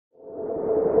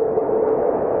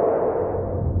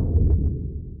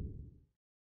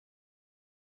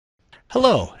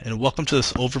Hello, and welcome to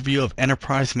this overview of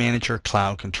Enterprise Manager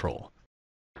Cloud Control.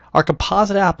 Our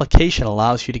composite application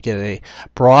allows you to get a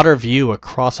broader view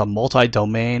across a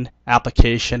multi-domain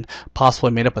application,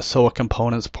 possibly made up of SOA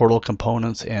components, portal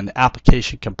components, and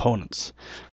application components.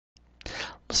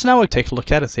 So now we take a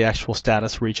look at is the actual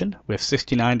status region. We have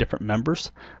 69 different members,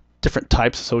 different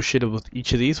types associated with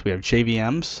each of these. We have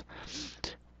JVMs.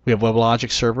 We have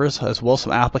WebLogic servers, as well as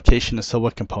some application and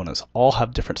SOA components. All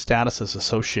have different statuses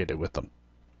associated with them.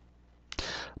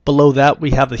 Below that, we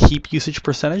have the heap usage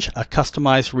percentage, a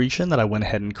customized region that I went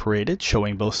ahead and created,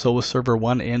 showing both SOA Server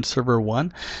 1 and Server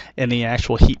 1 and the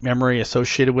actual heap memory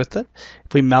associated with it.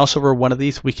 If we mouse over one of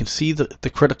these, we can see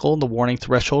the critical and the warning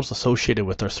thresholds associated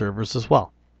with our servers as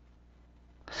well.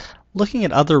 Looking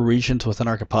at other regions within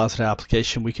our composite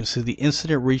application, we can see the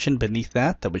incident region beneath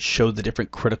that would show the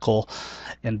different critical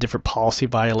and different policy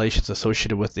violations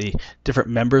associated with the different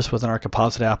members within our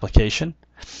composite application.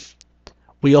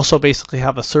 We also basically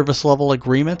have a service level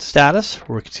agreement status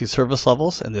where we can see service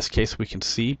levels. In this case, we can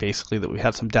see basically that we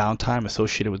had some downtime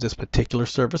associated with this particular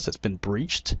service that's been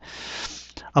breached.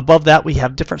 Above that, we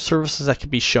have different services that can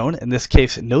be shown. In this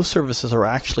case, no services are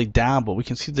actually down, but we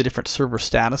can see the different server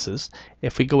statuses.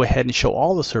 If we go ahead and show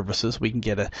all the services, we can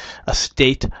get a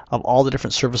state of all the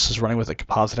different services running with a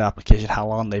composite application, how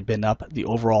long they've been up, the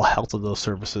overall health of those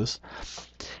services.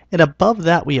 And above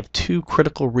that, we have two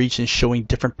critical regions showing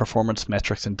different performance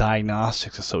metrics and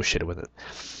diagnostics associated with it.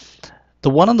 The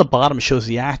one on the bottom shows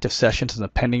the active sessions and the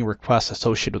pending requests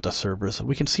associated with the servers.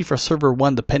 We can see for server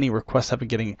 1, the pending requests have been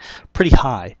getting pretty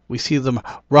high. We see them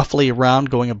roughly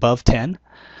around going above 10.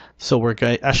 So we're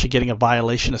actually getting a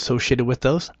violation associated with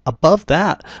those. Above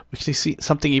that, we can see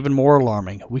something even more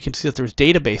alarming. We can see that there's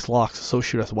database locks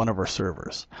associated with one of our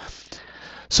servers.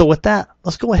 So with that,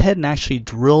 let's go ahead and actually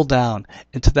drill down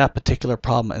into that particular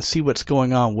problem and see what's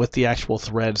going on with the actual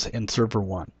threads in server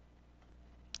 1.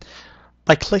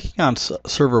 By clicking on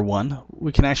server 1,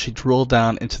 we can actually drill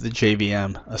down into the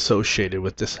JVM associated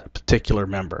with this particular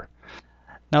member.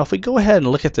 Now if we go ahead and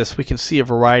look at this, we can see a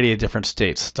variety of different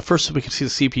states. The first is we can see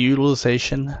the CPU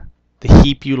utilization, the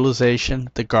heap utilization,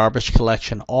 the garbage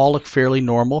collection, all look fairly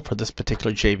normal for this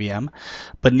particular JVM.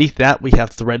 Beneath that, we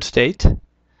have thread state.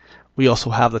 We also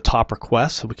have the top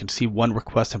request, so we can see one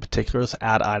request in particular is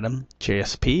add item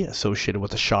JSP associated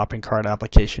with the shopping cart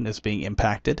application is being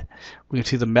impacted. We can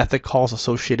see the method calls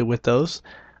associated with those.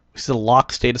 We see the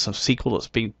lock status of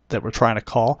SQL that we're trying to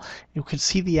call. And we can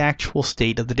see the actual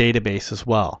state of the database as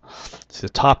well. So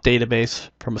the top database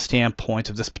from a standpoint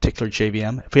of this particular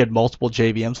JVM. If we had multiple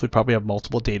JVMs, we'd probably have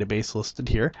multiple databases listed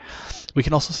here. We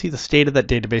can also see the state of that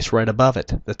database right above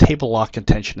it, the table lock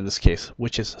contention in this case,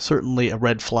 which is certainly a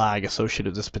red flag associated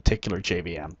with this particular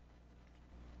JVM.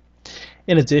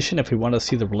 In addition, if we want to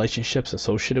see the relationships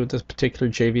associated with this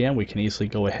particular JVM, we can easily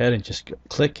go ahead and just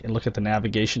click and look at the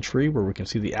navigation tree where we can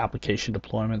see the application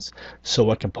deployments,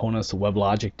 SOA components, the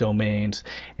WebLogic domains,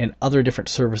 and other different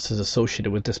services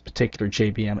associated with this particular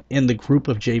JVM in the group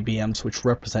of JVMs which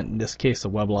represent, in this case, the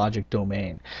WebLogic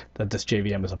domain that this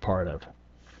JVM is a part of.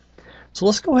 So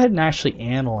let's go ahead and actually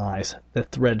analyze the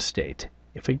thread state.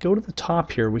 If we go to the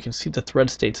top here, we can see the thread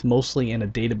state's mostly in a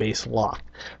database lock,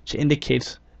 which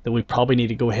indicates that we probably need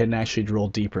to go ahead and actually drill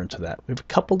deeper into that. We have a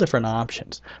couple different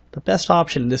options. The best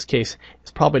option in this case is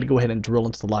probably to go ahead and drill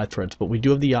into the live threads, but we do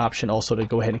have the option also to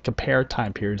go ahead and compare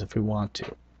time periods if we want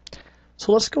to.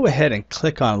 So let's go ahead and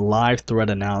click on live thread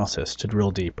analysis to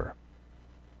drill deeper.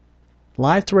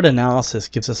 Live thread analysis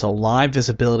gives us a live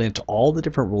visibility into all the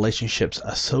different relationships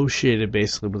associated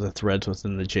basically with the threads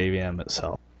within the JVM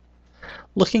itself.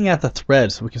 Looking at the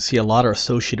threads, we can see a lot are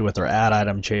associated with our add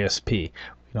item JSP.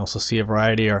 You can also see a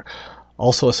variety are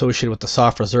also associated with the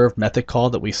soft reserve method call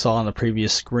that we saw on the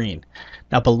previous screen.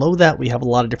 Now below that, we have a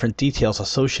lot of different details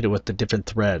associated with the different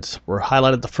threads. We're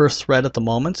highlighted the first thread at the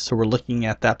moment, so we're looking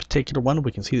at that particular one.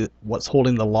 We can see what's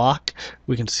holding the lock.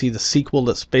 We can see the SQL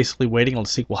that's basically waiting on the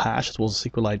SQL hash as well as the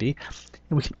SQL ID.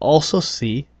 And we can also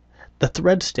see the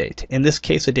thread state, in this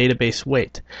case a database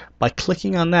wait. By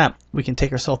clicking on that, we can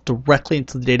take ourselves directly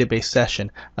into the database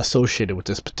session associated with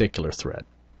this particular thread.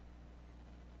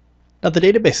 Now the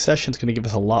database session is going to give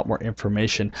us a lot more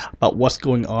information about what's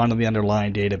going on in the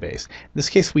underlying database. In this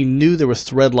case, we knew there was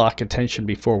thread lock contention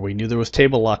before. We knew there was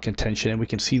table lock contention, and we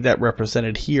can see that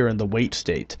represented here in the wait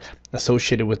state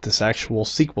associated with this actual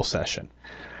SQL session.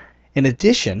 In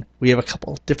addition, we have a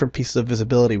couple of different pieces of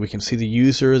visibility. We can see the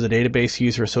user, the database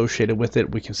user associated with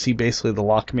it. We can see basically the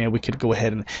lock command. We could go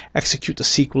ahead and execute the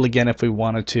SQL again if we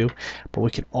wanted to, but we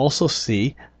can also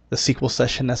see the SQL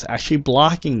session that's actually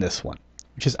blocking this one,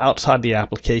 which is outside the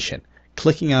application.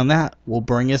 Clicking on that will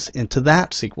bring us into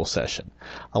that SQL session,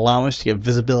 allowing us to get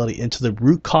visibility into the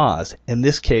root cause. In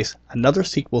this case, another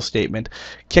SQL statement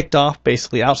kicked off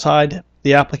basically outside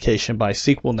the application by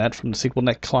SQLnet from the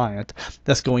SQLnet client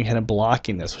that's going ahead and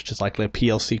blocking this, which is likely a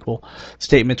PL SQL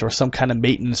statement or some kind of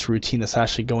maintenance routine that's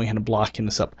actually going ahead and blocking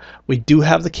this up. We do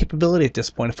have the capability at this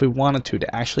point, if we wanted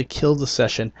to actually kill the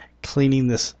session, cleaning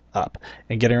this up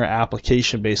and getting our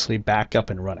application basically back up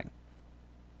and running.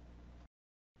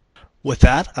 With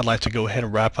that, I'd like to go ahead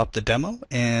and wrap up the demo,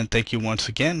 and thank you once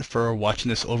again for watching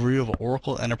this overview of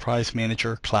Oracle Enterprise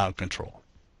Manager Cloud Control.